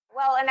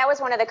Well, and that was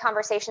one of the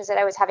conversations that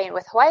I was having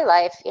with Hawaii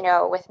Life,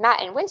 with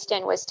Matt and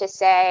Winston, was to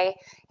say,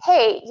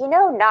 hey,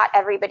 not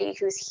everybody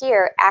who's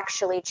here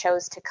actually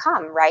chose to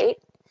come, right?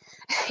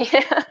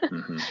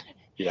 Mm-hmm.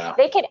 Yeah.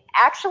 They could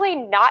actually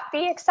not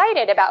be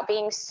excited about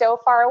being so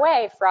far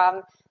away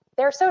from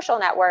their social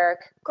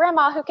network,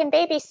 grandma who can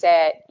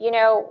babysit.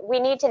 We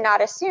need to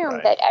not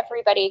assume that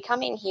everybody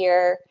coming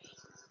here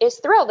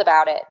is thrilled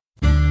about it.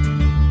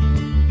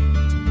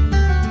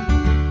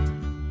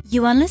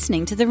 You are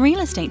listening to the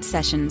Real Estate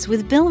Sessions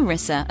with Bill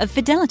Risser of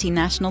Fidelity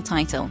National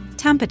Title,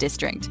 Tampa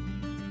District.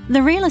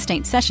 The Real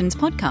Estate Sessions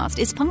podcast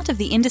is part of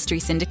the Industry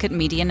Syndicate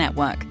Media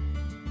Network.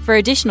 For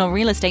additional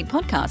real estate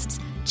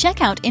podcasts,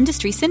 check out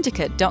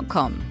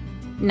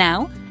industrysyndicate.com.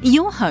 Now,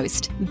 your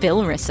host,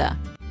 Bill Risser.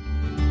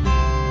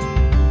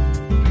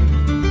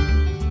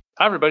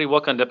 Hi, everybody.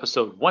 Welcome to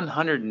episode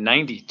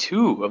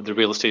 192 of the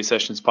Real Estate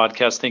Sessions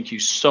podcast. Thank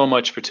you so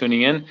much for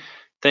tuning in.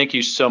 Thank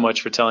you so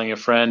much for telling a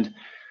friend.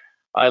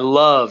 I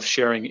love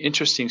sharing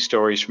interesting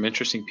stories from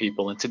interesting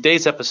people, and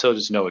today's episode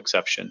is no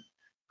exception.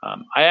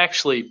 I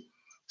actually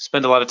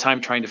spend a lot of time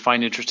trying to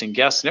find interesting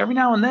guests, and every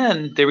now and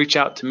then they reach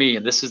out to me,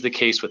 and this is the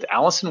case with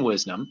Alison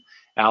Wisnom.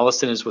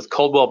 Alison is with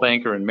Coldwell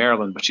Banker in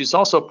Maryland, but she's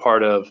also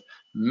part of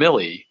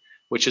Millie,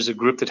 which is a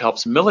group that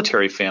helps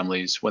military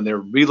families when they're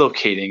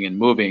relocating and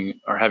moving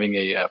or having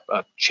a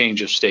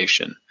change of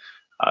station.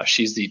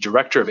 She's the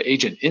director of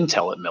agent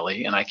intel at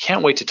Millie, and I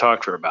can't wait to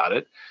talk to her about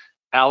it.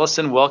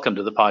 Alison, welcome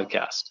to the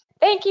podcast.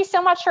 Thank you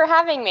so much for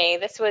having me.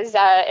 This was,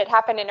 it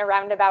happened in a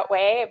roundabout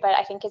way, but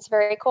I think it's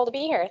very cool to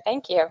be here.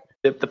 Thank you.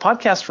 The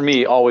podcast for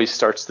me always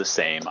starts the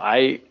same.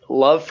 I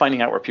love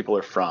finding out where people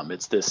are from.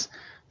 It's this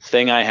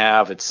thing I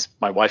have.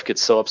 My wife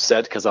gets so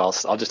upset because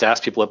I'll just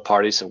ask people at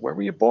parties, so where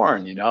were you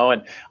born? And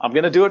I'm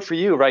going to do it for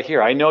you right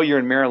here. I know you're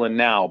in Maryland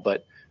now,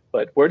 but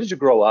where did you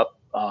grow up?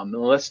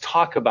 Let's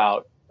talk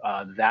about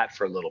that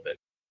for a little bit.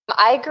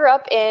 I grew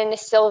up in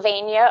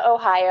Sylvania,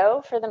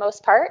 Ohio, for the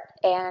most part,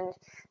 and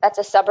that's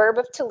a suburb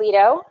of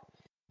Toledo.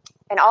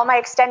 And all my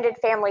extended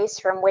family's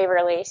from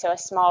Waverly, so a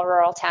small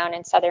rural town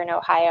in southern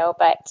Ohio.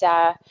 But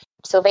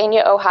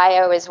Sylvania,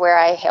 Ohio is where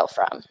I hail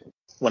from.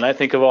 When I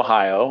think of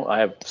Ohio, I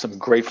have some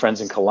great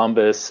friends in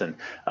Columbus and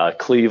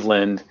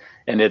Cleveland,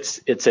 and it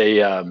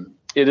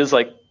is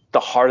like the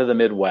heart of the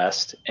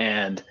Midwest.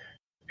 And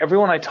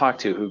everyone I talk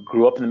to who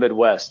grew up in the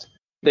Midwest,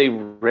 they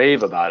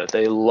rave about it.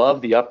 They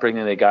love the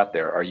upbringing they got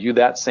there. Are you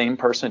that same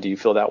person? Do you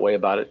feel that way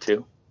about it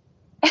too?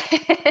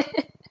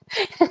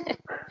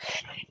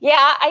 Yeah,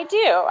 I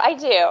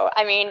do.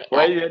 I mean,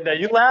 well,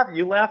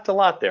 you laughed a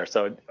lot there.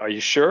 So are you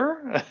sure?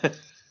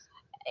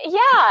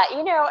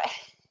 Yeah,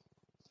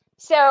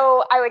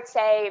 so I would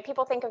say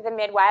people think of the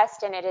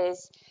Midwest and it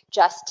is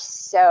just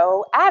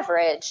so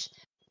average.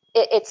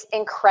 It's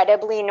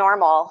incredibly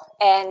normal.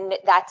 And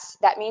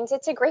that means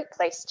it's a great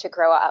place to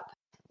grow up.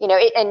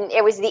 And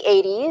it was the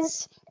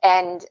 80s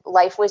and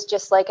life was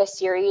just like a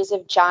series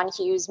of John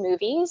Hughes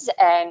movies.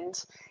 And,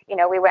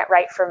 we went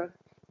right from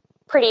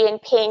Pretty in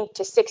Pink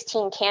to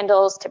 16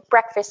 Candles to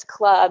Breakfast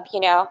Club,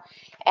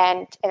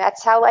 and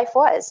that's how life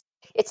was.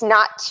 It's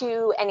not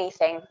too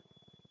anything,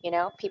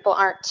 people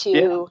aren't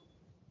too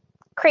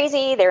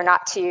crazy. They're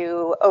not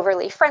too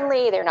overly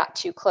friendly. They're not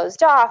too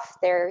closed off.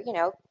 They're,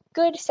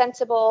 good,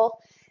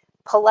 sensible,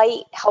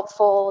 polite,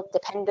 helpful,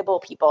 dependable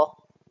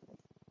people.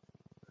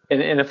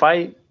 And if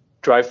I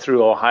drive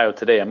through Ohio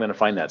today, I'm going to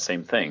find that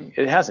same thing.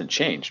 It hasn't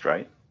changed,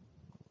 right?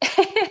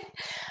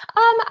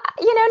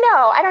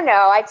 No, I don't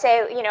know. I'd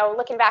say,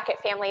 looking back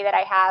at family that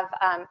I have,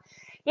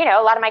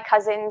 a lot of my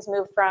cousins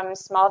moved from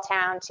small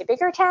town to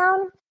bigger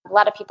town. A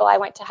lot of people I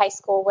went to high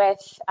school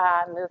with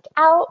moved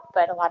out,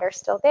 but a lot are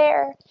still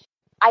there.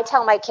 I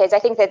tell my kids, I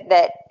think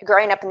that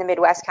growing up in the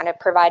Midwest kind of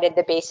provided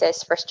the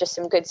basis for just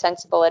some good,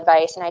 sensible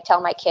advice. And I tell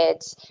my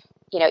kids,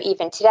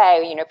 even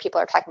today,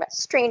 people are talking about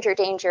stranger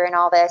danger and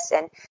all this.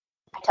 And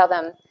I tell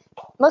them,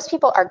 most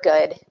people are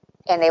good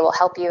and they will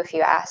help you if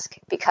you ask,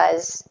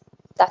 because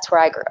that's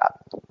where I grew up.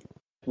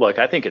 Look,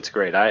 I think it's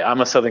great. I'm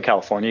a Southern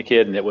California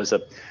kid, and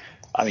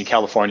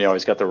California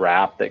always got the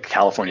rap that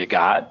California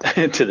got.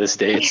 To this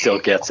day, it still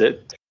gets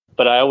it.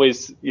 But I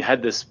always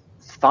had this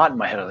thought in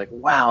my head. I was like,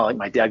 wow, like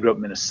my dad grew up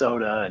in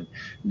Minnesota, and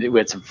we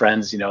had some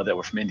friends, that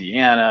were from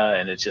Indiana,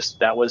 and it just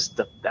that was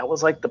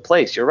like the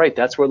place. You're right.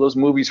 That's where those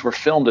movies were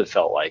filmed. It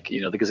felt like,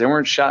 because they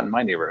weren't shot in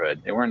my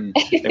neighborhood. They weren't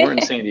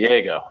in San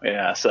Diego.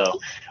 Yeah. So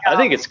I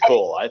think it's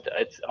cool.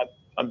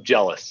 I'm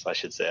jealous, I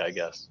should say, I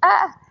guess.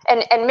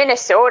 And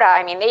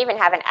Minnesota, they even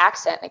have an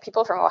accent. Like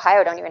people from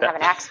Ohio don't even have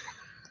an accent.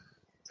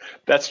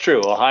 That's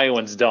true.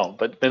 Ohioans don't,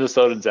 but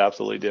Minnesotans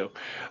absolutely do.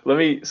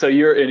 So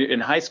you're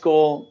in high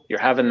school, you're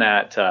having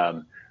that,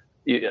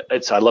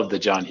 I love the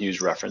John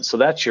Hughes reference. So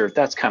that's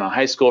kind of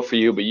high school for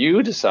you, but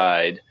you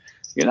decide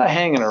you're not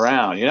hanging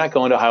around. You're not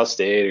going to Ohio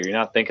State, or you're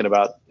not thinking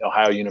about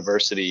Ohio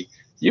University.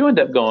 You end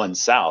up going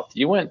south.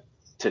 You went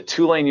to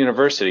Tulane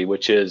University,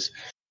 which is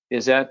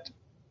that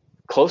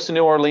close to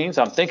New Orleans?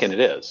 I'm thinking it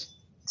is.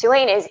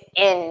 Tulane is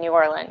in New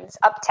Orleans,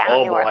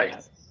 uptown New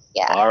Orleans.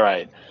 Yeah. All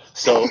right.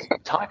 So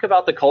talk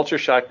about the culture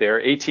shock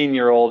there.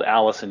 18-year-old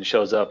Alison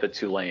shows up at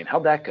Tulane.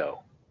 How'd that go?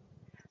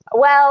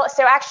 Well,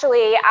 so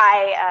actually,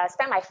 I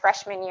spent my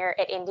freshman year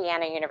at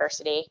Indiana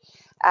University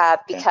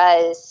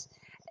because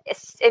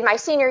in my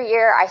senior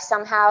year, I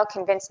somehow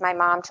convinced my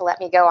mom to let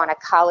me go on a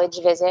college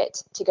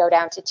visit to go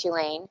down to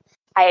Tulane.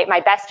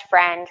 My best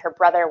friend, her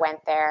brother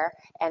went there,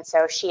 and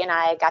so she and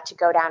I got to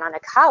go down on a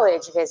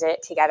college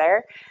visit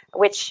together,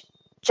 which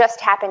just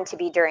happened to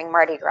be during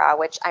Mardi Gras,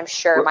 which I'm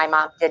sure my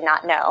mom did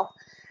not know.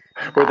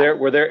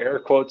 Were there air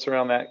quotes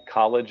around that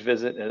college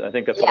visit? I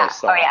think that's what I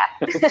saw. Oh, yeah.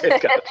 Okay,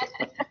 gotcha.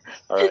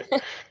 All right.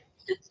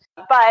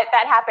 But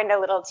that happened a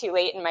little too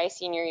late in my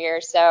senior year,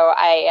 so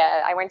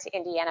I went to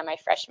Indiana my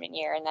freshman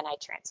year, and then I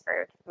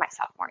transferred my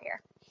sophomore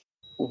year.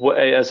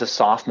 As a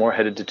sophomore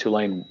headed to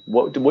Tulane,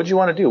 what did you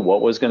want to do?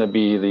 What was going to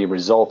be the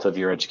result of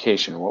your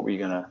education? What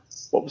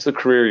was the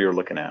career you were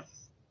looking at?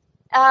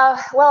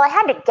 Well, I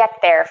had to get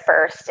there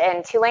first,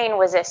 and Tulane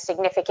was a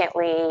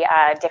significantly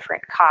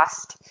different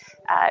cost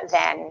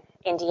than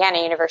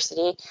Indiana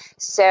University.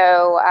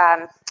 So,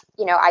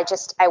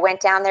 I went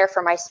down there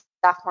for my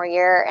sophomore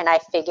year, and I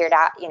figured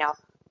out,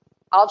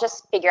 I'll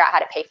just figure out how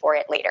to pay for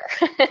it later.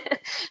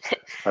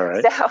 All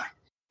right.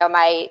 So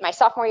my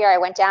sophomore year, I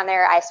went down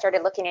there. I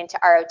started looking into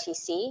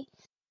ROTC.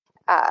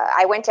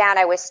 I went down,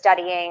 I was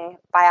studying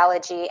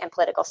biology and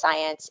political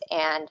science,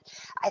 and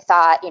I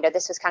thought,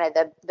 this was kind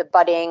of the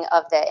budding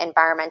of the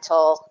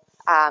environmental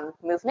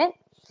movement,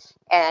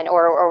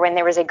 or when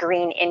there was a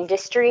green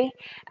industry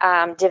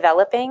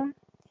developing.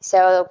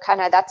 So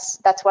kind of that's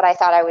what I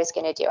thought I was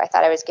going to do. I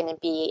thought I was going to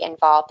be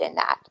involved in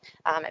that.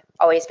 I've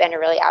always been a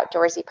really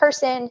outdoorsy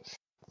person,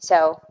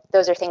 so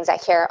those are things I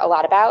care a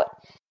lot about.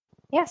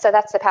 Yeah, so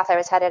that's the path I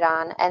was headed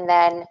on, and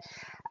then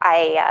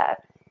I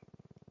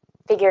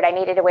figured I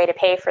needed a way to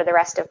pay for the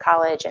rest of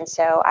college, and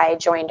so I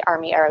joined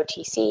Army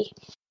ROTC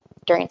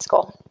during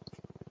school.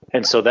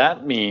 And so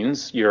that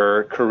means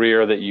your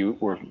career that you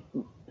were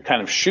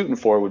kind of shooting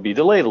for would be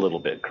delayed a little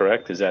bit,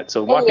 correct? Is that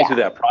so? Walk me through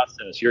that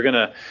process. You're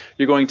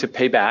going to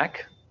pay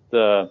back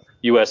the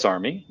U.S.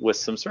 Army with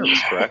some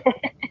service, correct?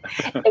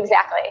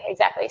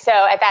 Exactly. So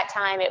at that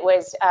time, it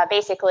was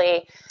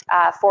basically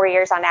 4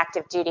 years on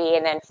active duty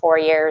and then 4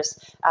 years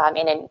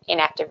in an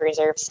inactive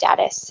reserve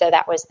status. So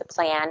that was the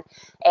plan.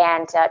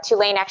 And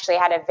Tulane actually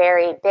had a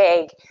very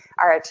big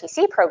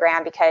ROTC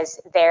program because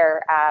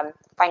their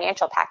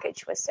financial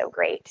package was so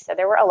great. So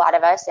there were a lot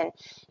of us, and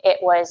it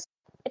was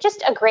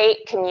just a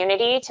great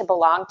community to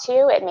belong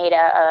to. It made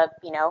a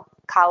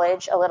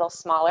college a little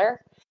smaller.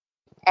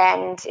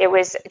 And it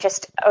was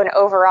just an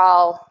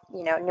overall,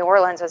 New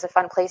Orleans was a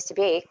fun place to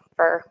be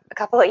for a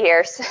couple of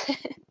years.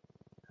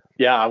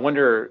 Yeah, I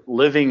wonder,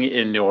 living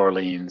in New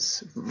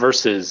Orleans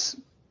versus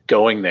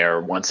going there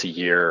once a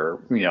year,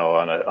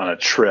 on a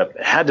trip,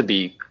 it had to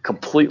be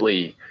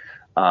completely.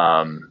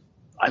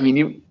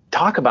 You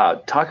talk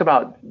about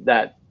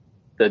that,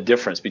 the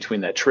difference between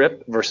that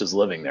trip versus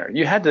living there.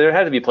 There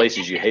had to be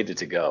places you hated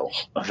to go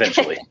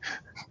eventually.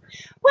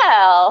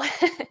 Well,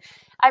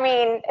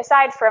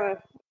 aside from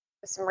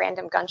some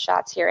random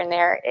gunshots here and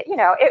there,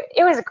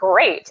 it was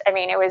great.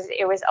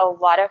 It was a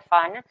lot of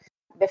fun.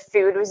 The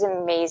food was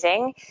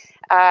amazing.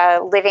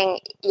 Living,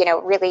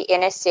 really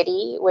in a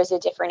city was a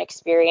different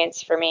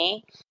experience for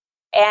me.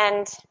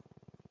 And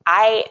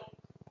I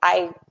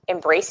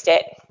embraced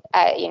it.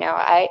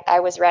 I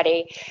was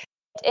ready.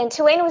 And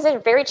Tulane was a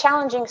very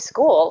challenging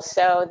school.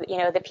 So,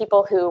 the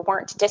people who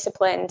weren't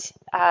disciplined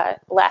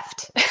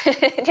left,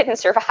 didn't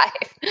survive.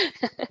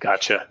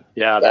 Gotcha.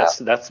 Yeah,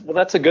 so.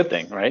 that's a good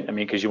thing, right?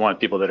 Because you want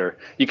people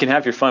you can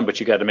have your fun, but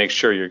you got to make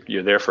sure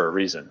you're there for a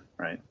reason,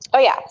 right? Oh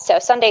yeah. So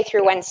Sunday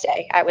through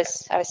Wednesday, I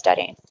was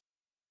studying.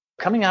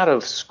 Coming out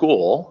of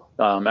school,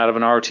 out of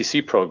an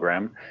ROTC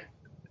program,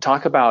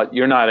 talk about,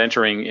 you're not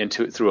entering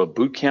through a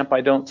boot camp,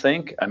 I don't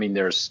think.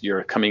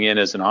 You're coming in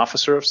as an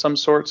officer of some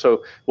sort.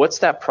 So what's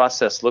that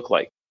process look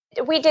like?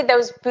 We did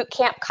those boot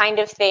camp kind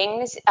of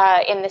things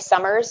in the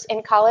summers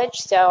in college.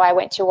 So I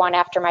went to one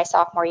after my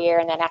sophomore year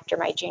and then after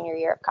my junior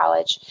year of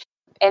college.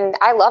 And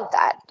I loved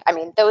that.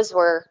 Those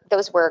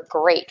were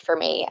great for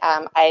me.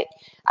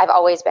 I've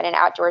always been an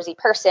outdoorsy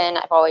person.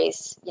 I've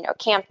always,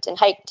 camped and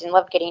hiked and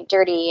loved getting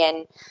dirty.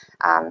 And,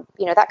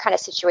 that kind of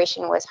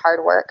situation was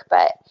hard work.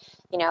 But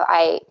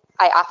I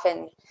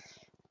often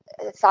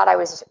thought I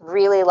was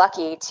really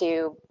lucky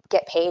to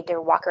get paid to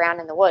walk around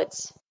in the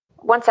woods.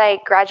 Once I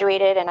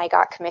graduated and I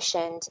got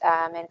commissioned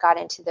and got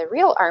into the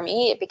real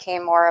Army, it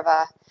became more of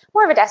a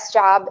desk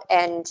job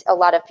and a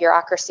lot of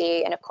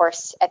bureaucracy. And of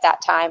course, at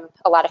that time,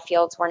 a lot of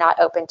fields were not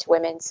open to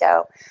women.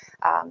 So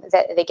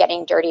the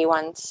getting dirty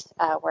ones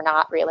were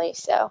not really.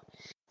 So,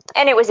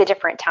 and it was a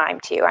different time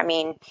too.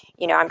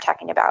 I'm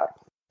talking about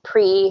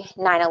pre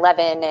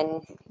 9/11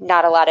 and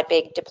not a lot of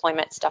big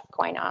deployment stuff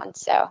going on.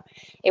 So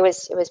it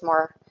was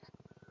more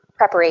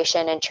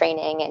preparation and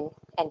training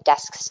and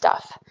desk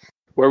stuff.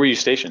 Where were you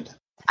stationed?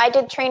 I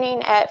did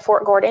training at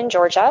Fort Gordon,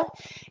 Georgia.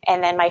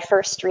 And then my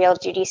first real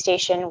duty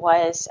station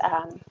was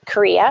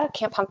Korea,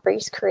 Camp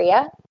Humphreys,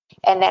 Korea.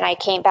 And then I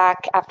came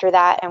back after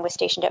that and was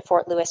stationed at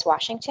Fort Lewis,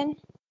 Washington.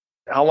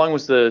 How long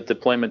was the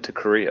deployment to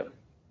Korea?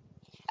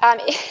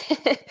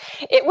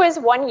 It was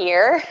 1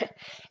 year,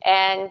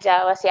 and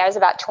let's see, I was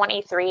about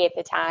 23 at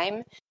the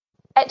time.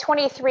 At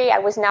 23, I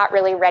was not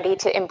really ready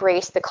to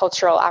embrace the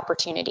cultural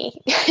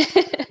opportunity.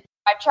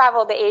 I've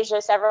traveled to Asia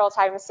several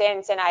times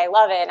since, and I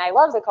love it, and I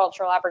love the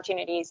cultural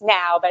opportunities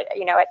now. But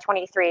at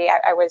 23,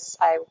 I was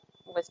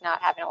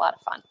not having a lot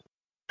of fun.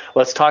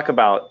 Let's talk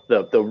about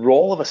the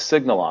role of a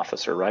signal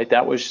officer, right?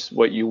 That was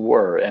what you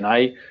were, and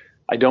I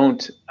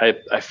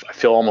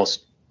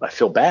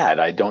feel bad.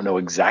 I don't know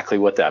exactly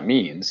what that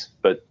means,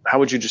 but how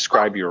would you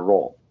describe your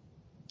role?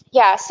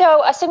 Yeah,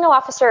 so a signal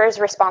officer is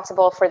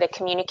responsible for the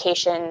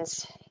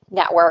communications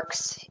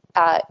networks,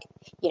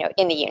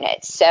 in the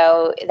unit.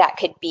 So that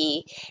could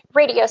be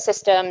radio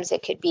systems.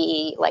 It could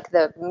be like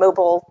the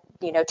mobile,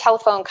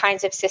 telephone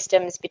kinds of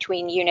systems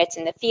between units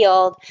in the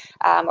field,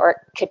 or it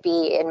could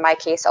be, in my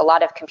case, a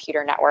lot of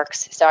computer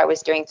networks. So I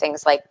was doing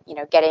things like,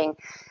 getting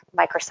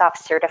Microsoft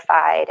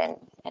certified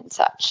and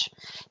such.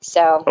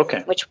 So,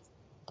 okay. Which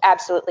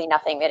absolutely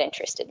nothing that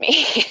interested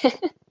me.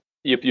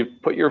 You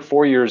put your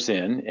 4 years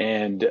in,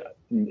 and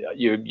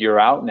you're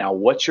out now.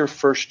 What's your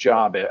first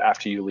job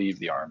after you leave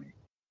the Army?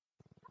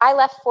 I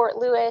left Fort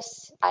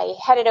Lewis. I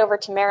headed over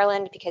to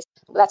Maryland because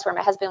that's where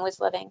my husband was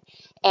living.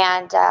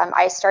 And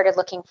I started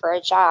looking for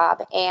a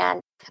job.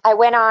 And I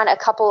went on a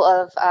couple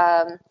of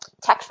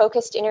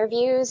tech-focused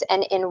interviews.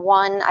 And in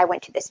one, I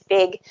went to this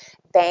big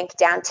bank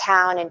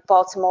downtown in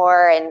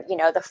Baltimore, and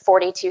the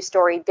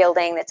 42-story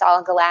building that's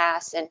all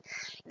glass. And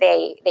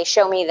they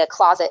show me the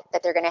closet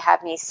that they're going to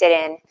have me sit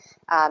in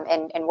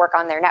and work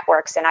on their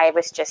networks. And I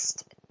was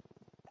just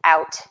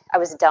out. I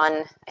was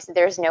done. I said,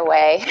 "There's no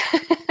way."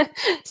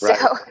 So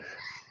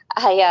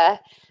right.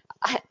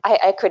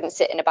 I couldn't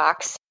sit in a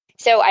box.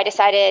 So I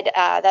decided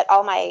that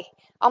all my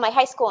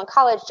high school and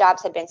college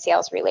jobs had been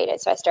sales related.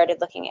 So I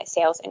started looking at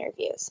sales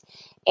interviews,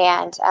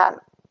 and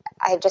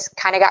I just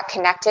kind of got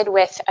connected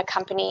with a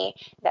company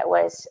that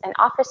was an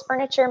office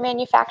furniture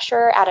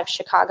manufacturer out of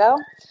Chicago,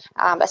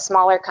 a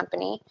smaller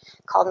company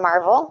called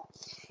Marvel.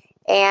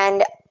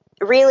 And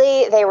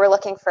really, they were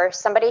looking for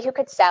somebody who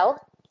could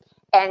sell,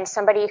 and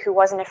somebody who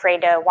wasn't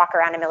afraid to walk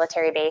around a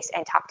military base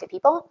and talk to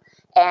people,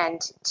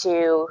 and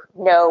to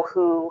know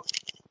who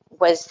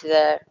was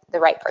the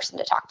right person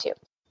to talk to.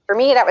 For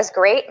me, that was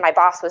great. My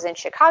boss was in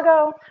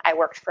Chicago. I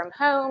worked from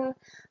home.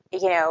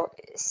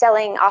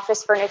 Selling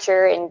office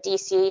furniture in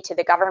DC to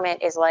the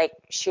government is like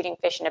shooting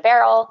fish in a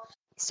barrel.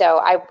 So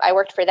I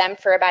worked for them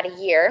for about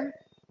a year.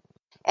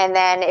 And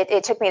then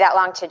it took me that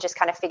long to just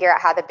kind of figure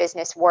out how the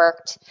business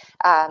worked.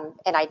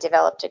 And I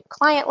developed a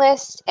client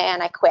list,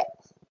 and I quit.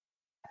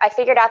 I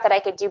figured out that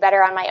I could do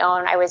better on my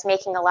own. I was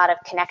making a lot of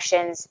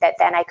connections that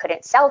then I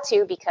couldn't sell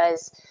to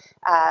because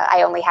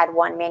I only had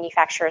one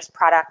manufacturer's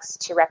products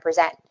to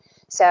represent.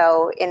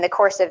 So in the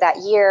course of that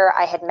year,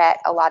 I had met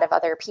a lot of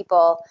other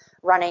people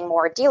running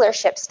more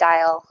dealership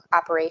style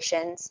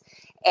operations.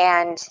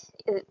 And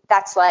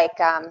that's like,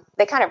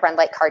 they kind of run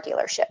like car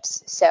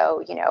dealerships.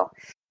 So,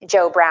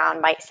 Joe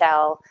Brown might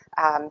sell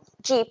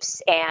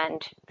Jeeps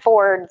and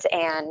Fords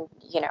and,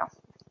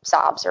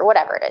 Saabs or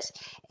whatever it is.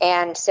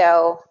 And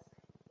so,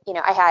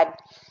 I had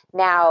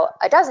now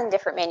a dozen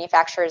different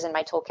manufacturers in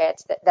my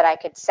toolkits that I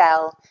could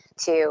sell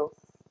to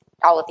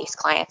all of these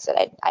clients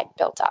that I'd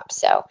built up.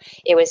 So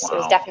it was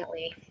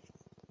definitely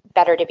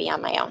better to be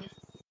on my own.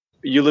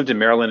 You lived in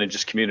Maryland and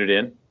just commuted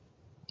in?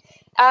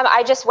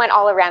 I just went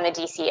all around the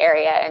DC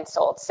area and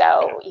sold.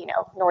 So,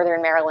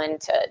 Northern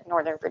Maryland to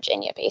Northern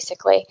Virginia,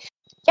 basically.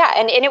 Yeah.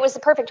 And it was the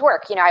perfect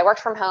work. I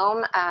worked from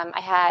home. I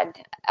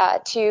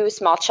had 2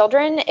 small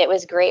children. It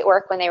was great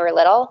work when they were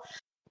little.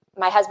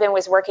 My husband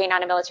was working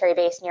on a military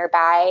base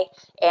nearby,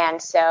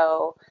 and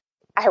so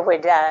I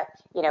would,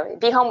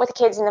 be home with the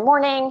kids in the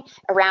morning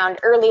around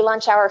early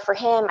lunch hour for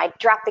him. I'd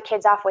drop the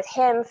kids off with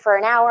him for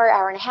an hour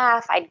and a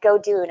half. I'd go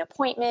do an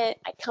appointment.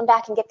 I'd come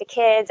back and get the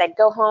kids. I'd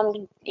go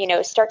home,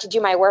 start to do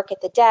my work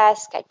at the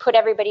desk. I'd put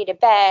everybody to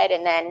bed,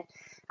 and then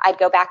I'd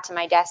go back to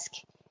my desk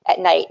at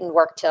night and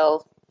work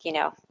till,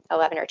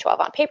 11 or 12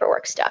 on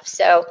paperwork stuff.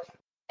 So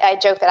I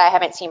joke that I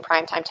haven't seen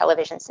primetime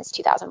television since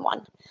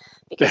 2001.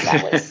 Because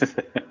that was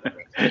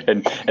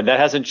and that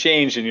hasn't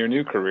changed in your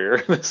new career,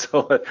 or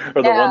the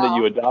one that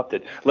you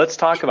adopted. Let's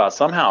talk about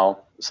somehow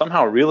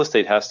real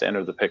estate has to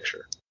enter the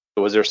picture.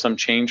 Was there some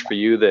change for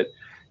you that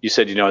you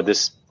said,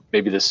 this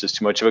is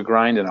too much of a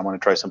grind and I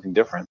want to try something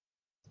different?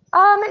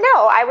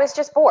 No, I was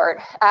just bored.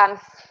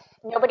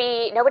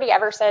 Nobody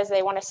ever says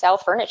they want to sell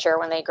furniture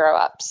when they grow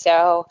up.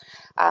 So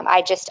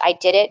I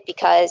did it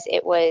because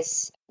it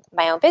was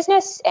my own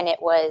business, and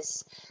it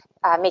was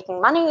making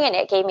money, and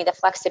it gave me the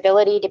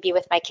flexibility to be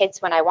with my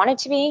kids when I wanted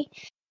to be.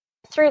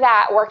 Through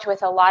that, worked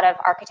with a lot of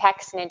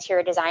architects and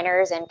interior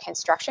designers and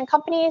construction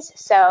companies.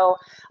 So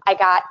I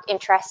got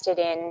interested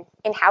in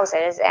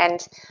houses, and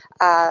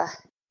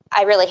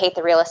I really hate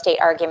the real estate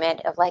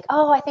argument of like,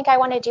 oh, I think I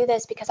want to do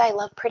this because I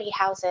love pretty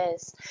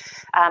houses.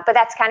 But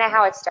that's kind of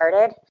how it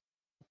started.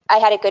 I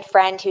had a good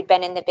friend who'd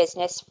been in the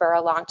business for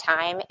a long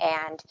time,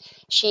 and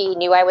she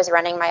knew I was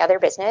running my other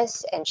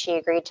business, and she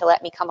agreed to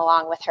let me come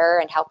along with her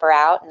and help her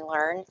out and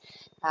learn.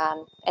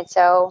 And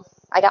so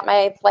I got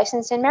my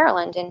license in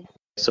Maryland. And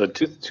so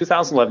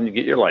 2011, you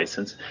get your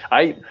license.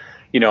 I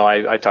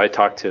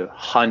talked to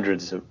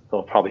hundreds of,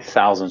 well, probably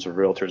thousands of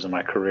realtors in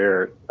my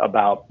career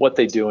about what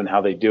they do and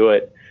how they do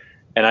it.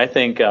 And I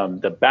think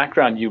the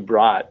background you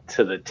brought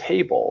to the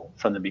table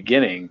from the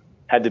beginning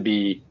had to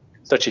be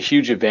such a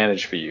huge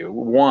advantage for you.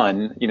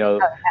 One,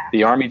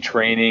 the Army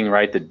training,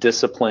 right? The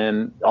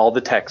discipline, all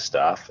the tech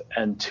stuff.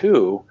 And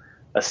two,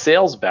 a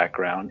sales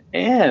background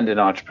and an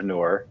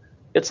entrepreneur.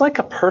 It's like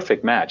a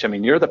perfect match. I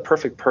mean, you're the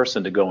perfect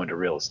person to go into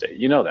real estate.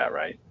 You know that,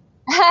 right?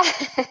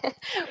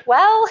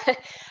 Well, the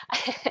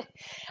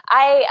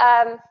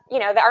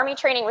Army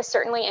training was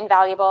certainly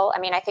invaluable. I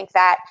mean, I think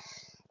that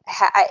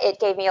it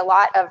gave me a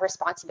lot of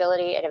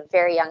responsibility at a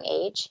very young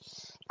age.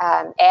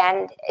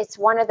 And it's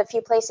one of the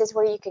few places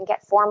where you can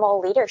get formal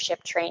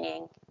leadership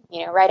training,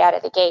 right out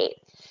of the gate.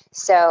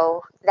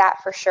 So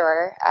that for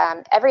sure.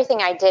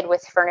 Everything I did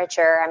with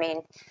furniture, I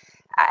mean,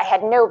 I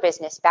had no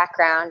business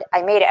background.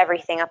 I made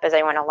everything up as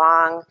I went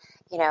along.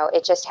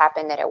 It just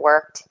happened that it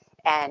worked.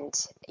 And,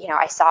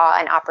 I saw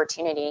an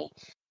opportunity.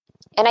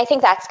 And I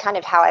think that's kind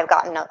of how I've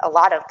gotten a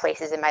lot of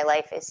places in my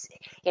life is,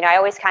 I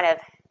always kind of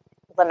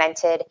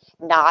lamented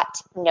not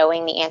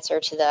knowing the answer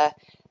to the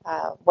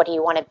what do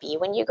you want to be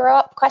when you grow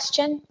up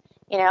question.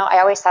 I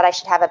always thought I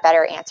should have a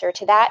better answer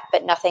to that,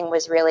 but nothing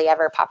was really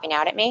ever popping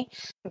out at me.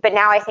 But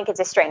now I think it's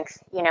a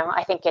strength.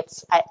 I think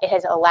it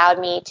has allowed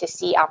me to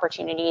see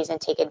opportunities and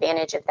take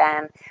advantage of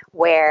them,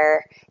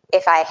 where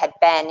if I had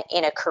been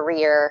in a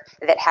career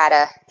that had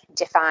a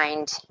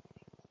defined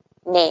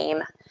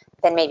name,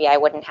 then maybe I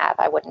wouldn't have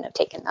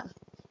taken them.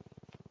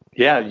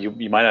 Yeah,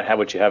 you might not have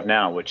what you have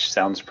now, which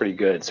sounds pretty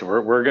good. So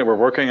we're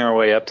working our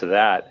way up to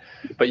that.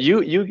 But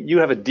you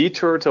have a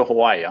detour to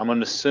Hawaii. I'm going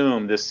to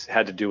assume this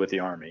had to do with the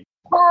Army.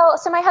 Well,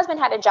 so my husband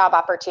had a job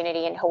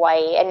opportunity in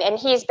Hawaii, and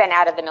he's been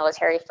out of the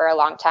military for a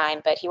long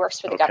time, but he works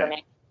for the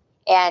government.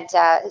 And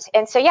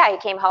so, he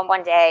came home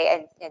one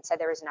day and said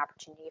there was an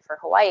opportunity for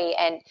Hawaii.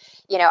 And,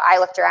 I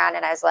looked around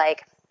and I was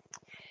like,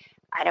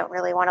 I don't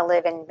really want to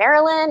live in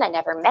Maryland. I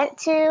never meant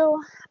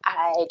to.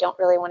 I don't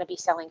really want to be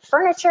selling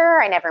furniture.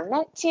 I never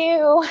meant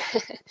to.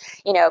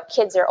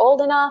 Kids are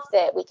old enough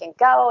that we can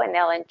go and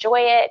they'll enjoy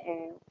it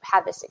and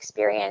have this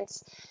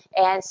experience.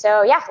 And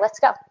so,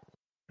 let's go.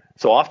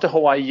 So off to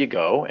Hawaii you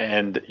go,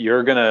 and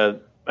you're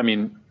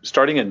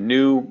starting a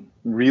new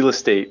real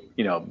estate,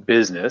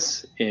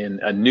 business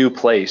in a new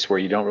place where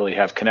you don't really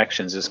have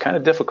connections is kind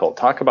of difficult.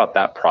 Talk about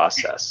that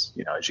process,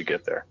 as you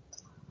get there.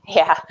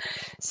 Yeah.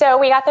 So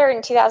we got there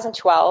in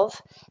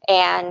 2012,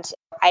 and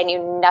I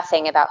knew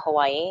nothing about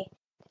Hawaii.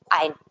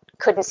 I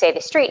couldn't say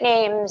the street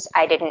names.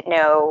 I didn't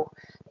know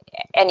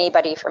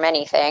anybody from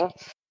anything.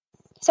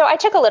 So I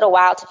took a little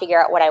while to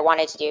figure out what I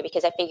wanted to do,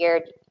 because I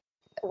figured,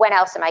 when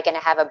else am I going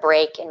to have a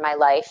break in my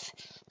life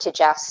to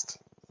just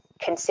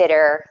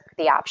consider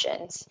the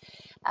options?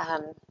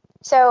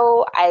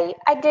 So I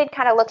did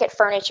kind of look at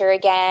furniture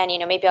again.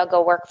 Maybe I'll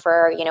go work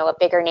for, a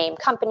bigger name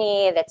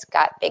company that's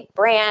got big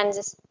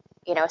brands,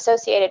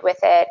 associated with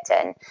it.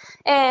 And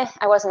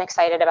I wasn't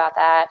excited about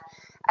that.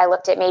 I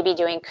looked at maybe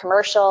doing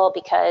commercial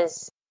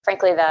because,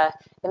 frankly, the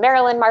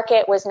Maryland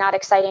market was not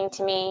exciting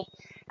to me.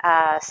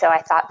 So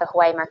I thought the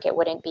Hawaii market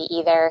wouldn't be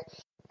either.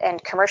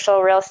 And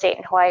commercial real estate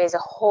in Hawaii is a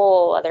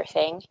whole other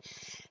thing.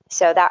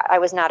 So that I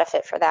was not a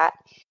fit for that.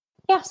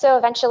 Yeah, so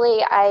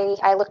eventually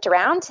I looked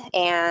around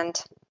and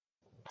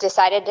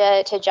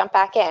decided to jump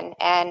back in.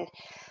 And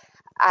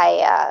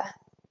I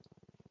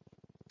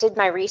did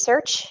my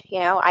research.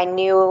 I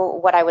knew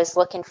what I was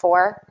looking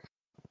for.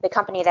 The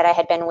company that I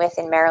had been with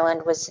in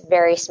Maryland was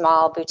very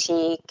small,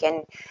 boutique,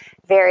 and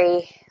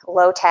very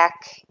low tech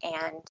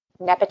and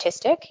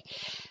nepotistic.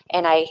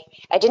 And I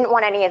didn't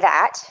want any of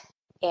that.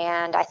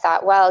 And I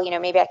thought, well,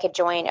 maybe I could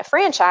join a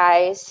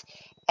franchise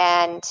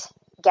and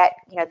get,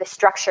 the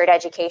structured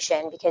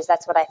education, because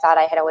that's what I thought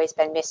I had always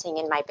been missing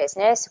in my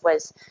business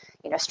was,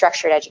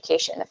 structured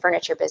education. The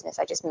furniture business,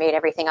 I just made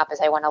everything up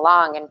as I went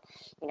along and,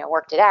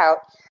 worked it out.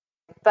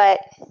 But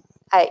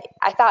I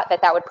thought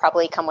that would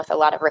probably come with a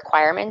lot of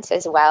requirements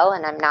as well.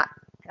 And I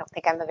don't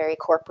think I'm a very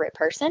corporate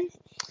person.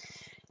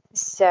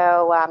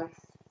 So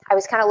I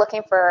was kind of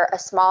looking for a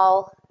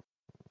small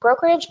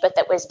brokerage, but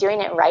that was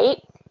doing it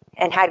right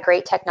and had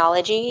great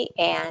technology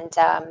and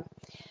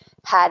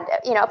had,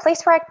 a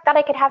place where I thought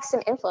I could have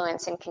some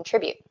influence and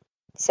contribute.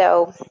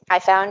 So I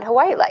found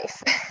Hawaii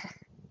Life.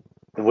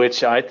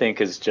 Which I think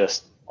is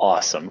just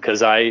awesome,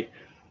 because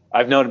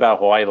I've known about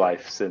Hawaii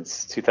Life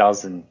since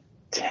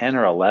 2010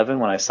 or 11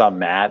 when I saw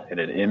Matt at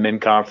an Inman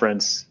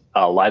conference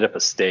light up a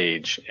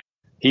stage.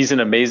 He's an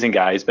amazing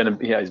guy. He's been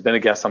a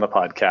guest on the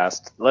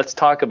podcast. Let's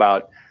talk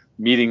about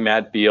meeting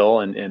Matt Beal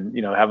and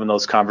having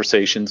those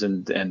conversations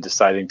and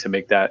deciding to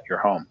make that your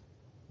home.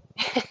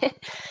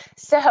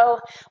 So,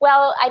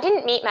 well, I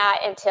didn't meet Matt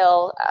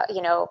until,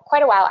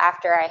 quite a while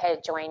after I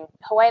had joined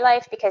Hawaii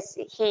Life, because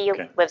he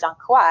lives on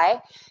Kauai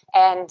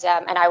and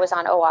I was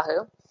on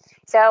Oahu.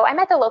 So I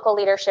met the local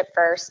leadership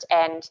first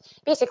and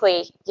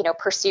basically,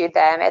 pursued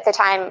them. At the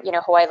time,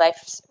 Hawaii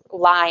Life's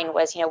line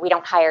was, we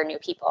don't hire new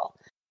people.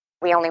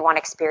 We only want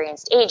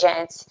experienced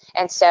agents.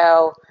 And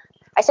so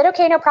I said,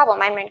 okay, no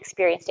problem. I'm an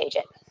experienced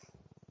agent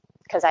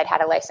because I'd had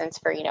a license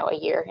for, a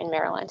year in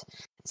Maryland.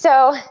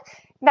 So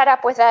met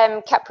up with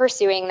them, kept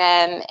pursuing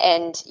them,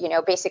 and,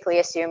 basically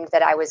assumed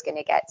that I was going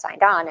to get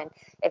signed on. And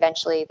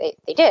eventually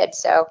they did.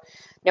 So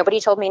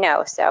nobody told me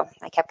no. So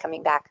I kept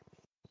coming back.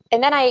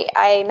 And then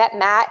I met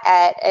Matt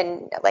at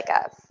a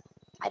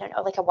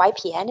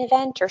YPN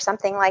event or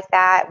something like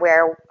that,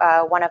 where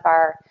one of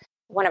our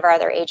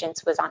other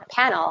agents was on a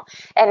panel,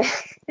 and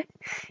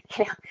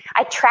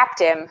I trapped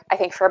him, I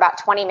think, for about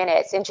 20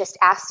 minutes and just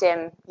asked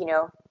him,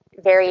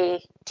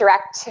 very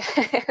direct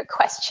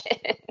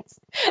questions.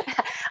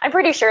 I'm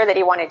pretty sure that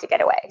he wanted to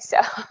get away, so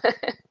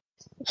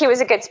he was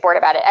a good sport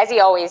about it, as he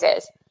always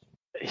is.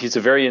 He's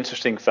a very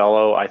interesting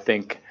fellow. I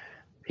think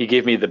he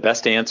gave me the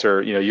best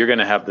answer. You're going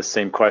to have the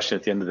same question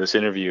at the end of this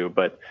interview,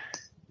 but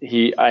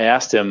I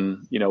asked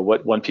him,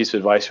 what one piece of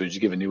advice would you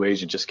give a new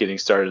agent just getting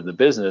started in the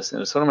business?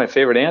 And it's one of my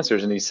favorite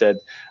answers. And he said,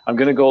 I'm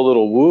going to go a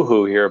little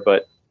woohoo here,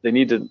 but they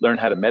need to learn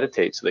how to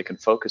meditate so they can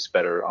focus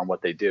better on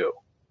what they do.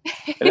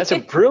 And that's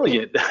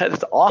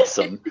that's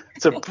awesome.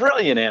 It's a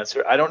brilliant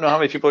answer. I don't know how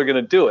many people are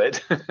going to do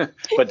it,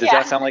 but does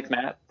that sound like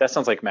Matt? That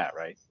sounds like Matt,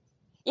 right?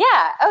 Yeah.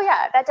 Oh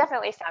yeah. That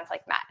definitely sounds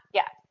like Matt.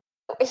 Yeah.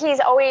 He's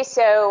always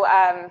so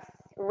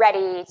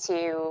ready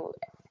to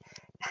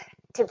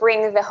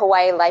bring the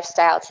Hawaii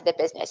lifestyle to the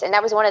business. And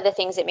that was one of the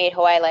things that made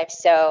Hawaii Life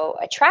so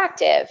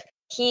attractive.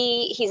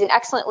 He's an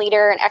excellent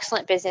leader, an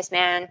excellent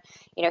businessman.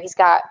 He's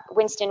got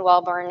Winston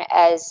Wellborn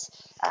as,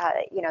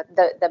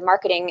 the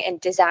marketing and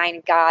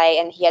design guy,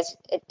 and he has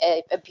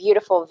a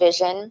beautiful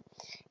vision.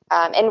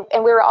 And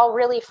we were all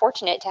really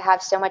fortunate to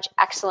have so much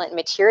excellent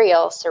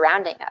material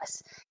surrounding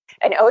us.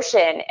 An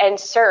ocean and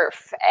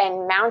surf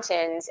and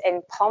mountains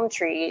and palm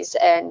trees.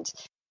 And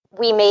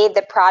we made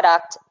the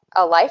product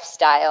a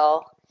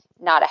lifestyle,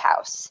 not a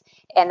house.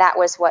 And that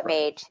was what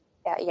made,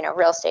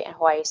 real estate in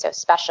Hawaii so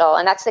special.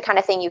 And that's the kind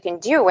of thing you can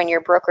do when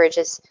your brokerage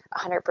is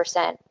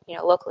 100%,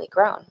 locally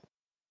grown.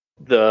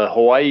 The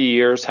Hawaii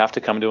years have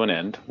to come to an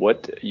end.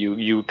 What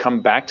you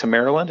come back to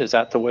Maryland? Is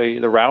that the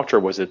route, or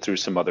was it through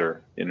some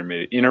other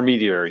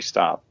intermediary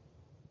stop?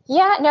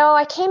 Yeah, no,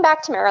 I came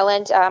back to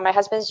Maryland. My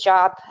husband's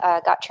job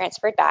got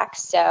transferred back.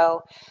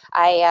 So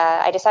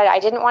I decided I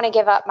didn't want to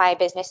give up my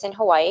business in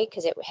Hawaii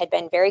because it had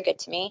been very good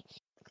to me.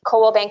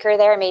 Coldwell Banker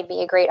there made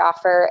me a great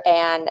offer,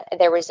 and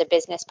there was a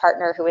business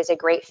partner who was a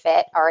great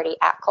fit already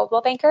at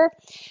Coldwell Banker.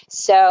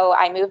 So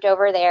I moved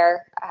over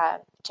there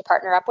to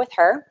partner up with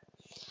her.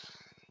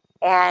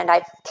 And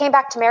I came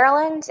back to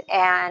Maryland,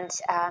 and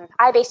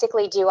I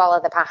basically do all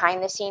of the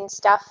behind-the-scenes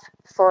stuff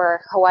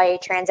for Hawaii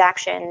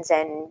transactions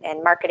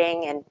and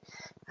marketing and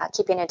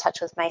keeping in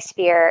touch with my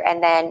sphere.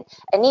 And then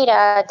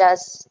Anita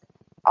does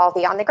all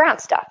the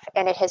on-the-ground stuff,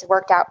 and it has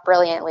worked out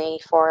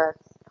brilliantly for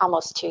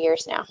almost 2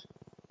 years now.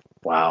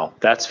 Wow,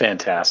 that's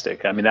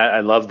fantastic. I mean, I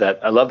love that.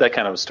 I love that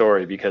kind of a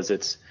story because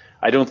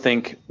I don't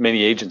think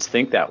many agents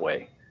think that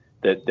way,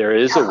 that there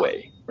is a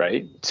way,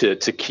 right, to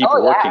keep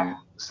working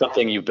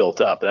something you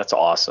built up. That's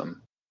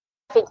awesome.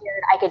 I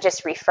figured I could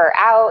just refer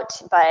out,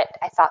 but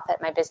I thought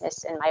that my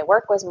business and my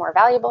work was more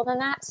valuable than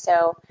that.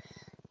 So,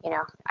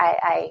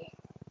 I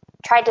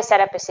tried to set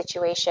up a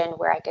situation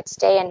where I could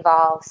stay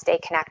involved, stay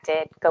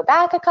connected, go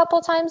back a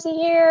couple times a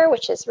year,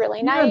 which is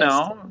really nice.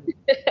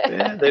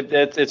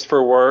 It's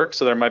for work,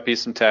 so there might be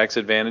some tax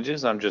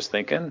advantages. I'm just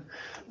thinking.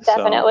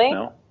 Definitely.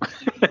 So,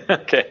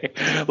 okay,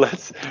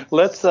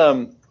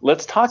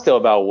 let's talk though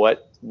about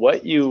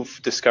what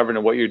you've discovered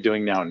and what you're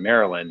doing now in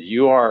Maryland.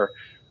 You are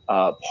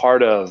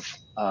part of.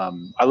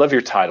 I love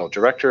your title,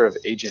 Director of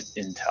Agent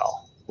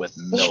Intel with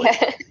Millie.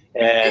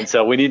 And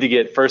so we need to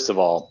get, first of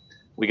all,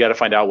 we got to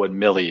find out what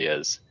Millie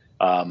is.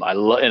 And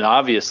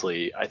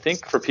obviously, I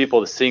think for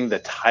people seeing the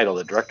title,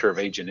 the Director of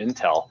Agent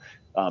Intel,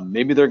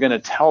 maybe they're going to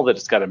tell that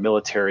it's got a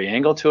military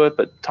angle to it,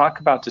 but talk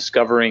about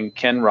discovering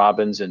Ken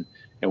Robbins and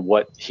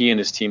what he and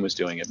his team was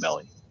doing at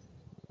Millie.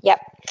 Yep.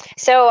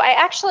 So I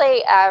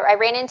actually, I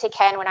ran into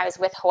Ken when I was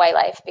with Hawaii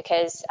Life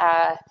because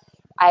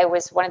I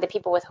was one of the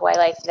people with Hawaii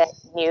Life that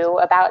knew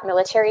about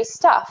military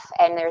stuff,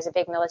 and there's a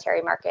big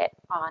military market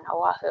on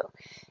Oahu.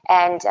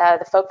 And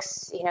the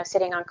folks,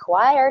 sitting on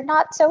Kauai are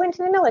not so into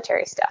the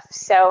military stuff.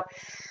 So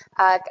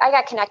I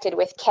got connected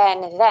with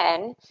Ken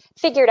then,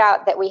 figured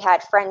out that we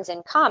had friends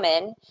in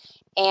common,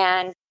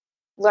 and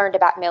learned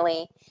about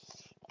Millie.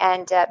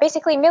 And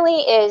basically,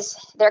 Millie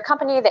they're a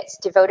company that's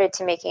devoted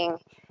to making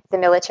the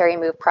military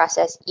move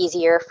process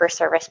easier for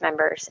service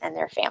members and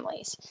their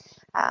families.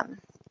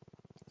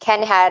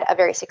 Ken had a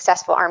very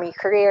successful Army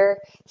career.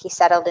 He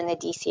settled in the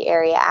DC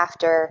area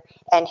after,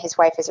 and his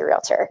wife is a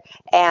realtor.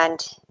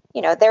 And,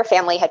 their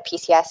family had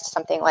PCS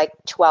something like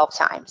 12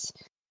 times.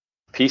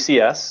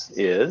 PCS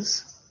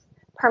is?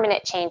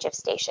 Permanent change of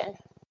station.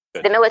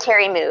 Good. The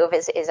military move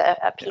is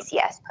a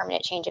PCS,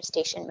 permanent change of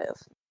station move.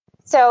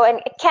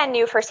 and Ken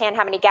knew firsthand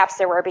how many gaps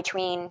there were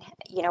between,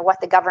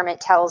 what the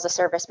government tells a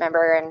service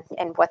member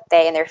and what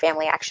they and their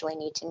family actually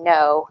need to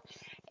know.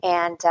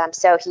 And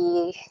so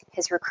he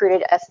has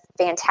recruited a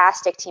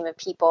fantastic team of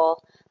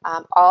people,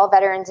 all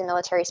veterans and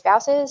military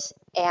spouses,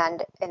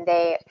 and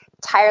they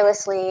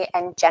tirelessly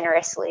and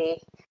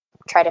generously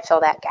try to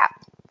fill that gap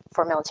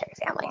for military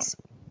families.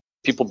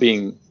 People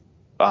being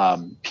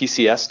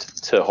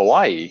PCS'd to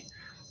Hawaii,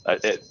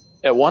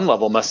 at one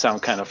level must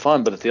sound kind of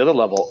fun, but at the other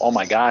level, oh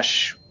my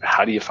gosh,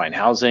 how do you find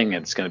housing?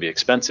 It's going to be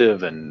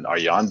expensive. And are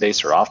you on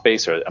base or off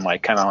base? Or am I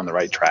kind of on the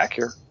right track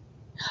here?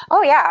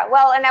 Oh, yeah.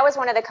 Well, and that was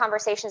one of the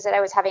conversations that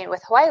I was having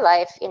with Hawaii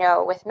Life,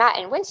 with Matt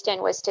and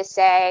Winston, was to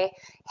say,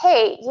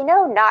 hey,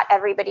 not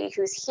everybody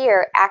who's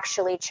here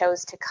actually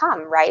chose to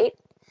come, right?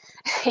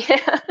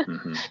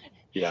 Mm-hmm.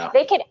 Yeah.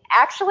 They can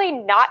actually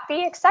not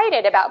be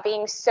excited about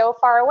being so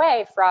far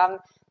away from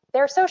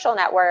their social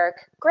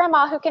network,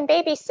 grandma who can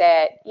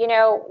babysit.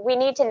 We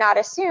need to not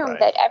assume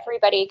that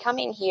everybody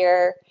coming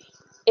here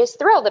is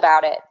thrilled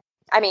about it.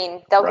 I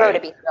mean, they'll grow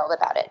to be thrilled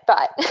about it,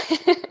 but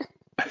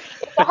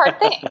it's a hard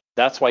thing.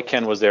 That's why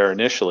Ken was there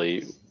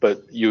initially,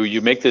 but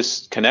you make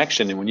this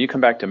connection, and when you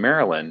come back to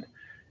Maryland,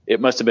 it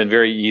must have been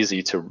very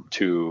easy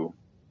to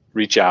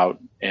reach out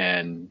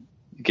and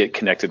get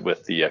connected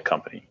with the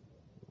company.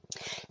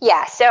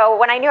 Yeah. So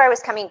when I knew I was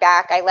coming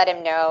back, I let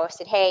him know. I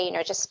said, hey,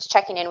 just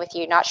checking in with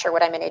you. Not sure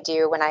what I'm going to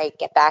do when I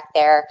get back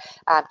there.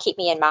 Keep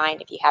me in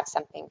mind if you have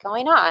something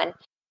going on.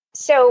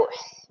 So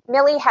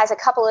Millie has a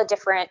couple of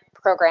different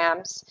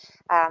programs.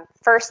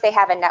 First, they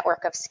have a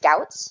network of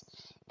scouts,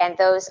 and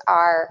those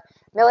are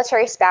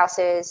military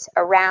spouses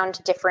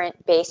around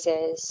different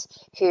bases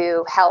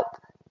who help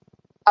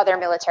other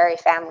military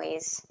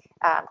families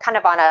kind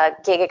of on a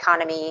gig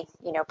economy,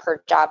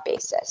 per job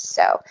basis.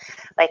 So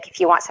like if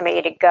you want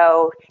somebody to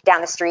go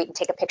down the street and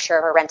take a picture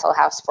of a rental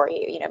house for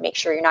you, make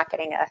sure you're not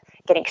getting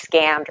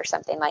scammed or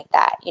something like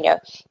that.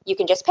 You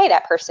can just pay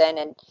that person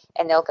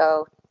and they'll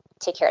go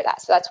take care of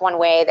that. So that's one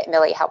way that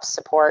Millie helps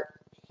support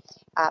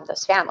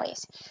those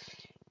families.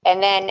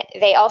 And then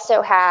they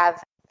also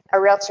have a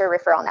realtor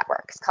referral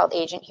network. It's called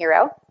Agent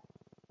Hero.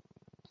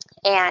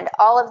 And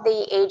all of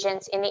the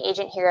agents in the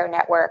Agent Hero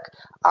network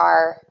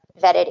are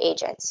vetted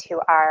agents who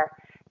are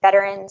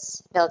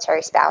veterans,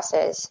 military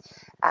spouses.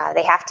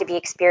 They have to be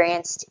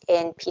experienced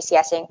in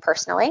PCSing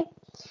personally,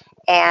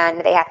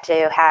 and they have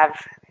to have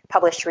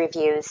published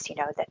reviews,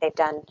 that they've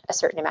done a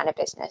certain amount of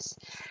business.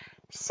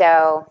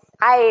 So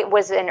I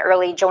was an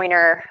early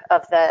joiner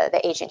of the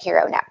Agent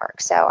Hero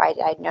network, so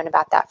I'd known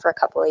about that for a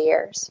couple of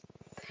years.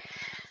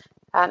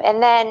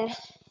 And then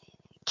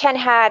Ken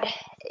had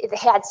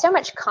so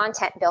much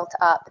content built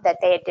up that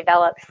they had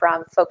developed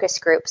from focus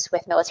groups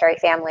with military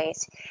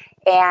families.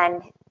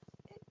 And,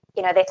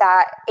 they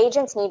thought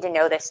agents need to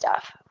know this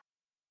stuff.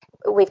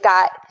 We've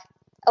got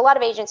a lot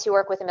of agents who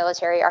work with the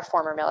military are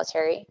former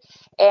military,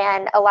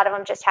 and a lot of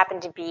them just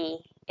happen to be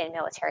in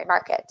military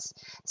markets.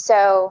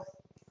 So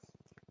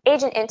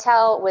Agent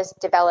Intel was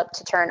developed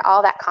to turn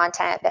all that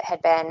content that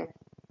had been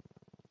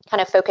kind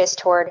of focused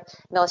toward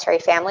military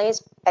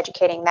families,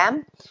 educating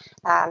them,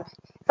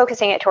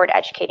 focusing it toward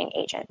educating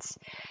agents.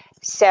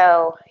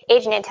 So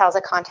Agent Intel is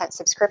a content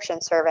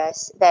subscription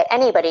service that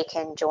anybody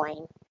can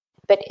join,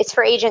 but it's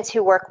for agents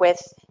who work with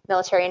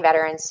military and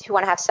veterans who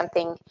want to have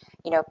something,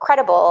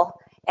 credible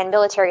and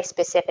military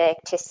specific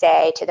to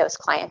say to those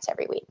clients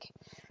every week.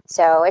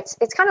 So it's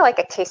kind of like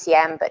a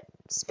KCM, but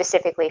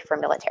specifically for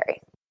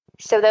military.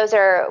 So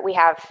we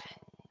have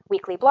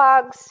weekly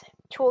blogs,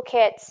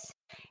 toolkits,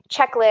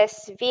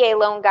 checklists, VA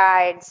loan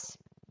guides,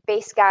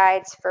 base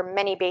guides for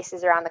many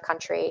bases around the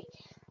country.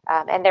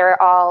 And they're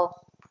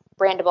all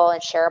brandable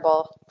and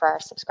shareable for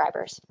our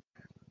subscribers.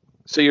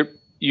 So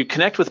you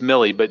connect with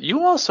Millie, but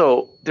you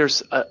also,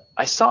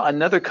 I saw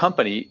another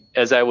company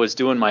as I was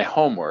doing my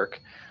homework,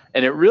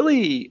 and it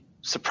really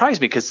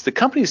surprised me because the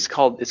company is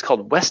called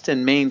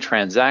Wisnom Maine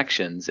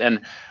Transactions.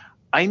 And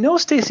I know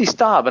Stacy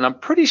Staub, and I'm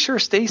pretty sure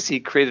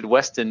Stacy created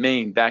Wisnom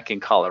Maine back in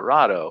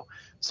Colorado.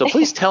 So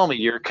please tell me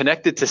you're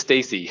connected to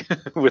Stacy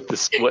with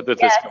this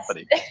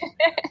company.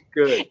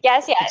 Good.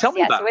 Yes. Tell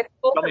me about with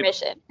full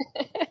permission.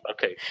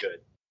 Okay, good.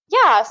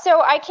 Yeah,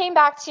 so I came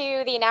back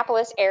to the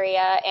Annapolis area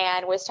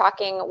and was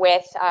talking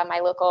with my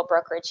local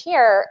brokerage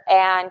here,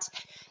 and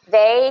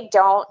they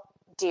don't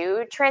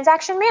do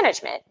transaction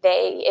management.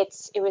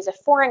 It was a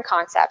foreign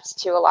concept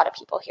to a lot of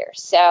people here.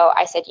 So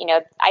I said,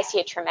 I see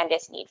a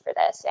tremendous need for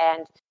this,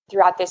 and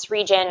throughout this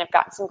region, I've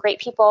gotten some great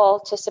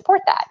people to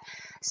support that.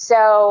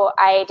 So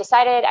I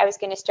decided I was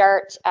going to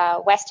start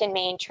Wisnom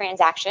Maine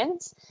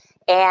Transactions,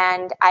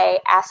 and I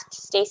asked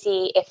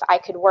Stacy if I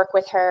could work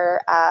with her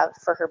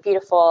for her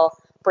beautiful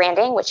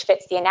branding, which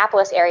fits the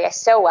Annapolis area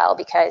so well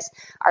because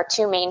our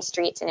two main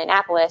streets in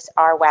Annapolis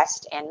are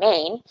West and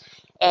Main,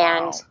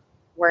 and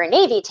we're a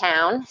Navy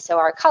town, so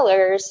our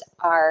colors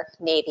are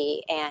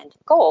navy and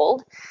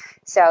gold.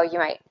 So you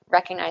might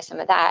recognize some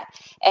of that.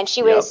 And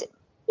she was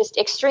just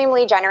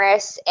extremely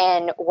generous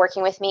in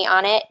working with me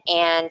on it.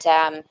 And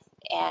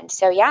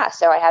so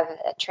I have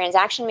a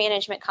transaction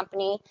management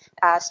company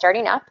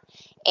starting up,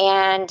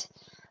 And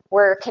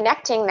we're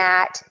connecting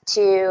that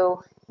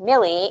to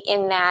Millie,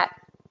 in that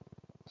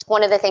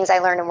one of the things I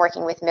learned in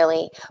working with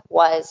Millie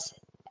was,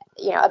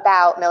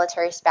 about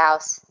military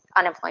spouse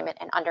unemployment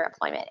and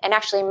underemployment. And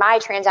actually, my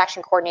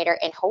transaction coordinator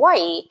in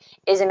Hawaii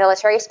is a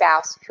military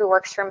spouse who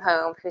works from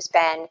home, who's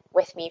been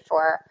with me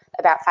for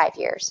about 5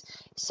 years.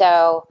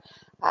 So,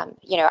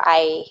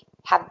 I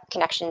have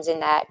connections in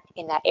that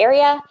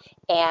area,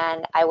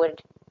 and I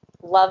would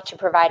love to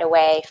provide a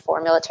way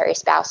for military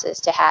spouses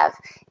to have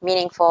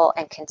meaningful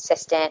and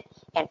consistent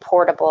and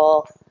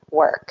portable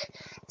work.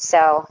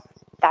 So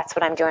that's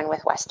what I'm doing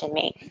with Weston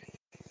Mate.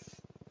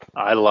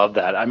 I love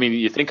that. I mean,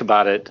 you think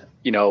about it,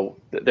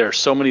 there are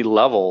so many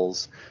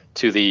levels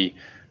to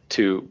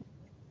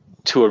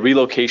a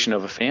relocation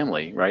of a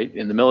family, right,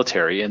 in the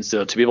military. And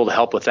so to be able to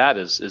help with that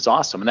is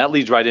awesome. And that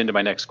leads right into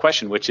my next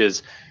question, which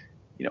is,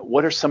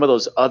 what are some of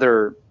those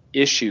other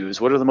issues?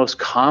 What are the most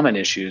common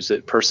issues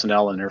that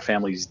personnel and their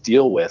families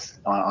deal with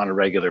on a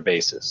regular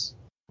basis?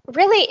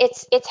 Really,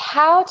 it's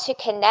how to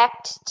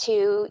connect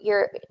to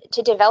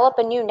develop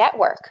a new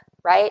network,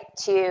 right?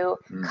 To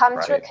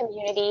come to a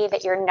community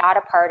that you're not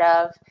a part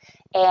of,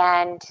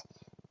 and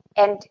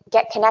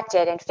get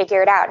connected and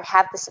figure it out and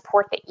have the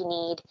support that you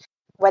need,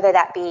 whether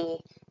that be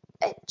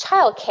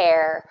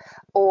childcare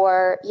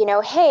or,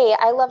 hey,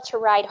 I love to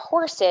ride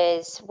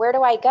horses. Where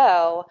do I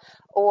go?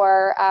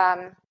 Or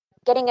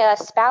getting a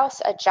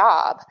spouse a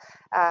job.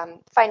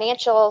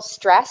 Financial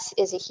stress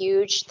is a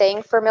huge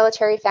thing for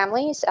military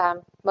families.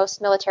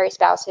 Most military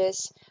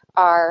spouses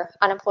are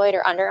unemployed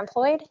or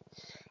underemployed.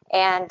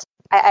 And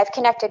I've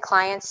connected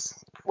clients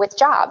with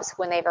jobs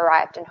when they've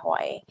arrived in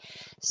Hawaii.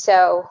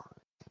 So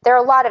there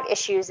are a lot of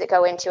issues that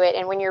go into it.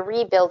 And when you're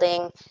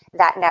rebuilding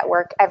that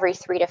network every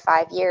 3 to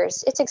 5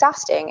 years, it's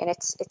exhausting and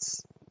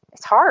it's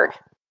hard.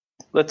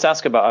 Let's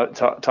talk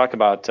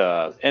about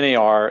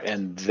NAR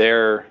and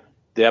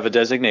they have a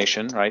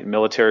designation, right?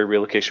 Military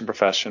Relocation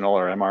Professional,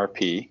 or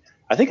MRP.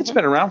 I think it's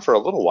been around for a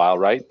little while,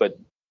 right? But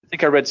I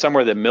think I read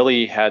somewhere that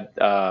Millie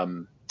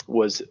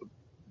was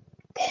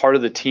part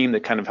of the team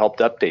that kind of helped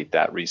update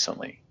that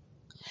recently.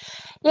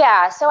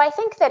 Yeah, so I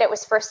think that it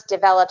was first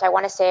developed, I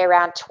want to say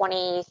around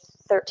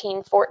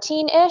 2013,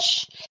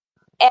 14-ish.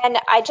 And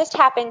I just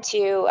happened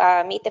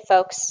to meet the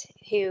folks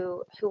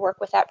who work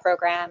with that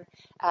program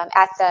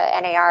at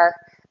the NAR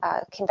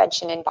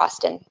convention in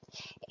Boston.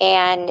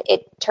 And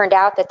it turned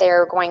out that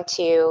they're going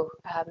to,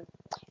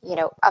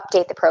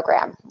 update the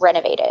program,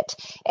 renovate it,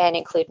 and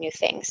include new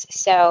things.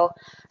 So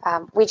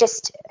we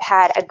just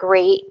had a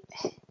great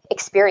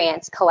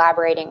experience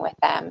collaborating with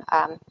them.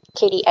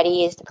 Katie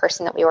Eddy is the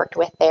person that we worked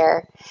with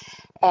there.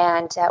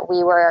 And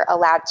we were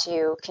allowed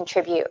to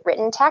contribute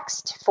written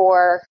text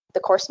for the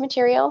course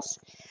materials.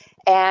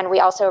 And we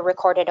also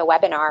recorded a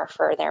webinar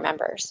for their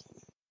members.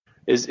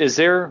 Is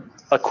there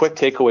a quick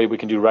takeaway we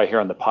can do right here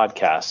on the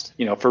podcast?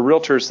 For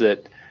realtors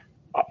that,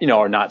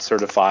 are not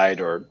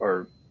certified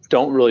or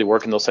don't really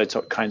work in those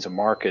kinds of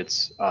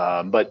markets,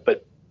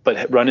 but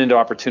run into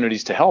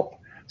opportunities to help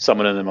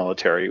someone in the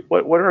military.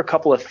 What are a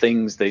couple of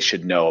things they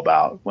should know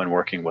about when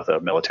working with a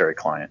military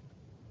client?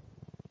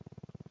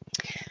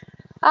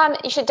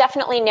 You should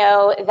definitely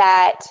know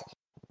that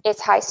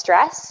it's high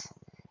stress,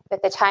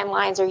 that the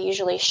timelines are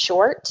usually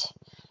short.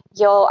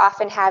 You'll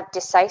often have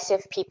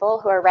decisive people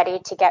who are ready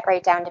to get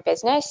right down to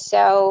business.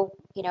 So,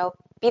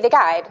 be the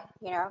guide,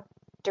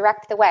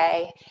 direct the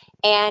way,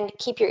 and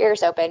keep your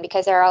ears open,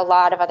 because there are a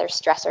lot of other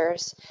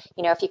stressors.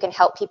 If you can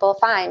help people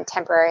find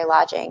temporary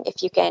lodging,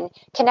 if you can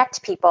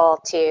connect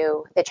people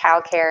to the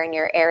childcare in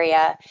your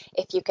area,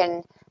 if you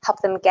can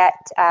help them get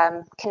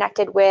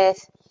connected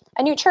with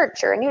a new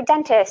church or a new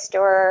dentist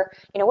or,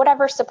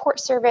 whatever support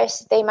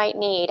service they might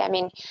need. I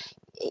mean,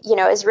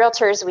 as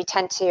realtors, we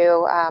tend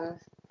to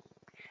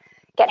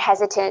get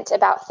hesitant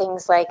about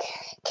things like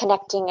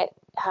connecting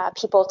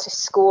people to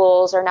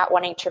schools or not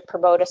wanting to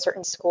promote a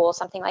certain school,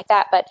 something like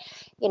that. But,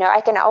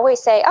 I can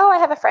always say, oh, I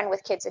have a friend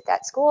with kids at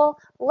that school.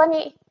 Let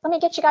me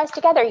get you guys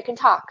together. You can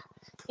talk.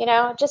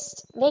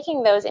 Just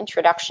making those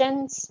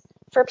introductions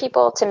for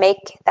people to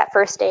make that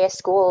first day of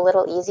school a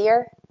little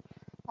easier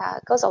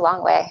goes a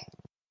long way.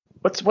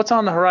 What's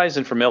on the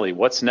horizon for Millie?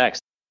 What's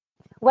next?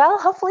 Well,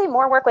 hopefully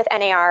more work with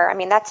NAR. I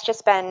mean, that's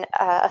just been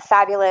a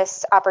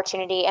fabulous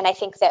opportunity. And I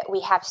think that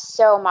we have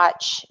so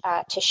much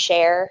to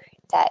share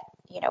that,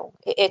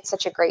 it's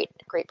such a great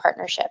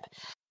partnership.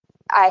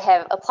 I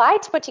have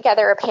applied to put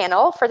together a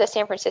panel for the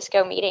San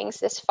Francisco meetings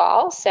this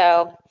fall.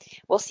 So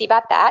we'll see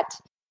about that.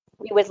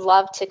 We would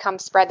love to come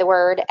spread the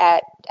word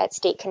at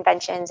state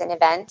conventions and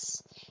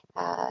events.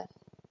 And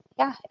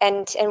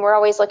we're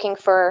always looking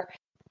for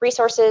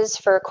resources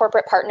for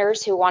corporate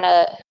partners who want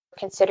to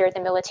consider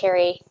the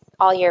military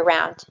all year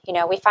round.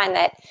 We find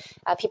that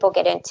people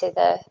get into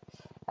the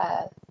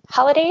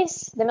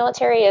holidays, the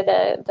military, or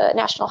the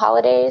national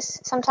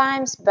holidays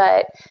sometimes,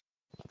 but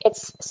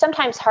it's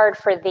sometimes hard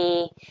for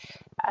the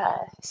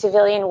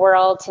civilian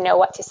world to know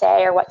what to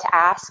say or what to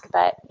ask.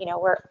 But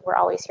we're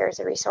always here as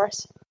a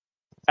resource.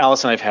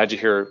 Alison, I've had you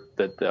here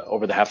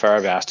over the half hour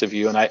I've asked of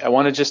you, and I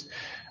want to just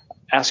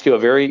ask you a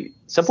very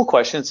simple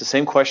question. It's the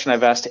same question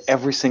I've asked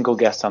every single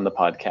guest on the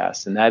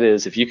podcast, and that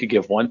is, if you could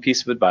give one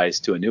piece of advice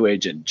to a new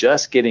agent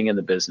just getting in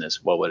the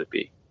business, what would it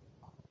be?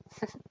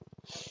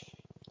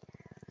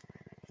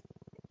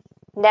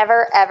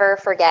 Never, ever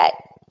forget,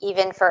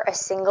 even for a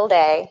single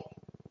day,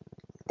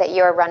 that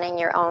you're running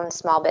your own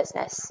small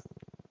business.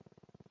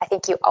 I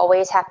think you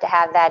always have to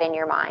have that in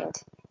your mind,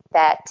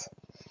 that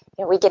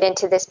we get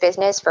into this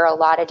business for a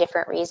lot of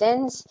different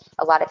reasons.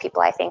 A lot of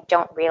people, I think,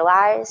 don't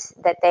realize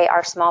that they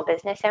are small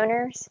business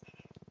owners,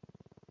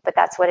 but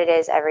that's what it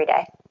is every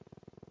day.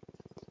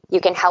 You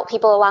can help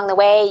people along the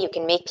way. You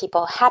can make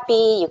people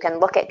happy. You can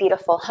look at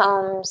beautiful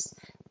homes,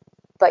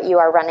 but you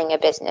are running a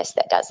business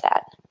that does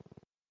that.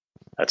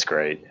 That's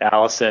great.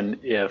 Alison,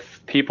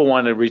 if people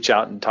want to reach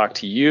out and talk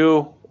to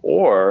you,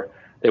 or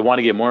they want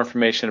to get more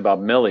information about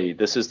Millie,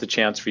 this is the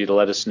chance for you to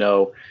let us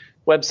know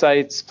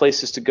websites,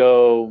 places to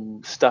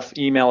go, stuff,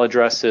 email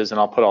addresses, and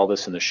I'll put all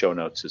this in the show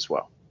notes as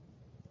well.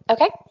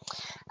 Okay.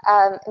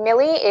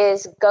 Millie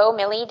is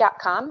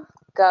gomillie.com,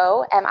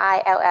 go,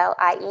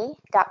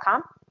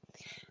 MILLIE.com.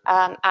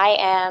 I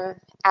am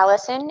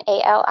Alison,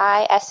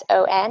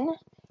 ALISON,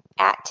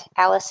 at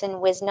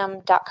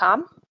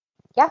AlisonWisnom.com.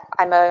 Yeah,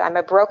 I'm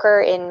a broker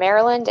in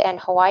Maryland and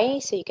Hawaii,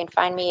 so you can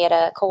find me at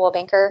a Coldwell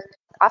Banker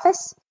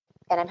office,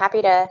 and I'm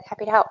happy to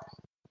help.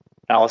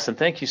 Alison,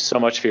 thank you so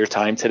much for your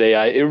time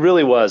today. It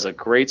really was a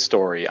great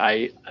story.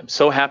 I'm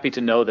so happy to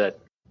know that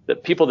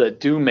people that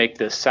do make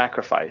this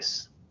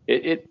sacrifice,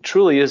 it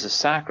truly is a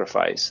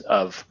sacrifice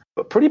of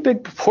pretty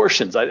big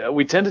proportions.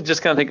 We tend to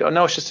just kind of think, oh,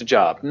 no, it's just a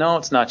job. No,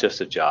 it's not just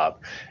a job.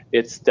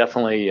 It's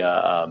definitely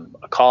a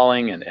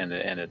calling, and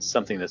it's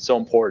something that's so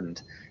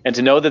important. And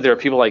to know that there are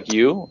people like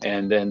you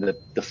and then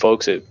the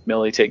folks at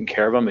Millie taking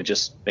care of them, it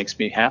just makes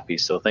me happy.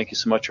 So thank you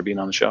so much for being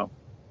on the show.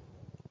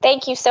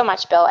 Thank you so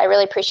much, Bill. I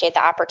really appreciate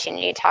the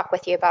opportunity to talk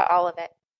with you about all of it.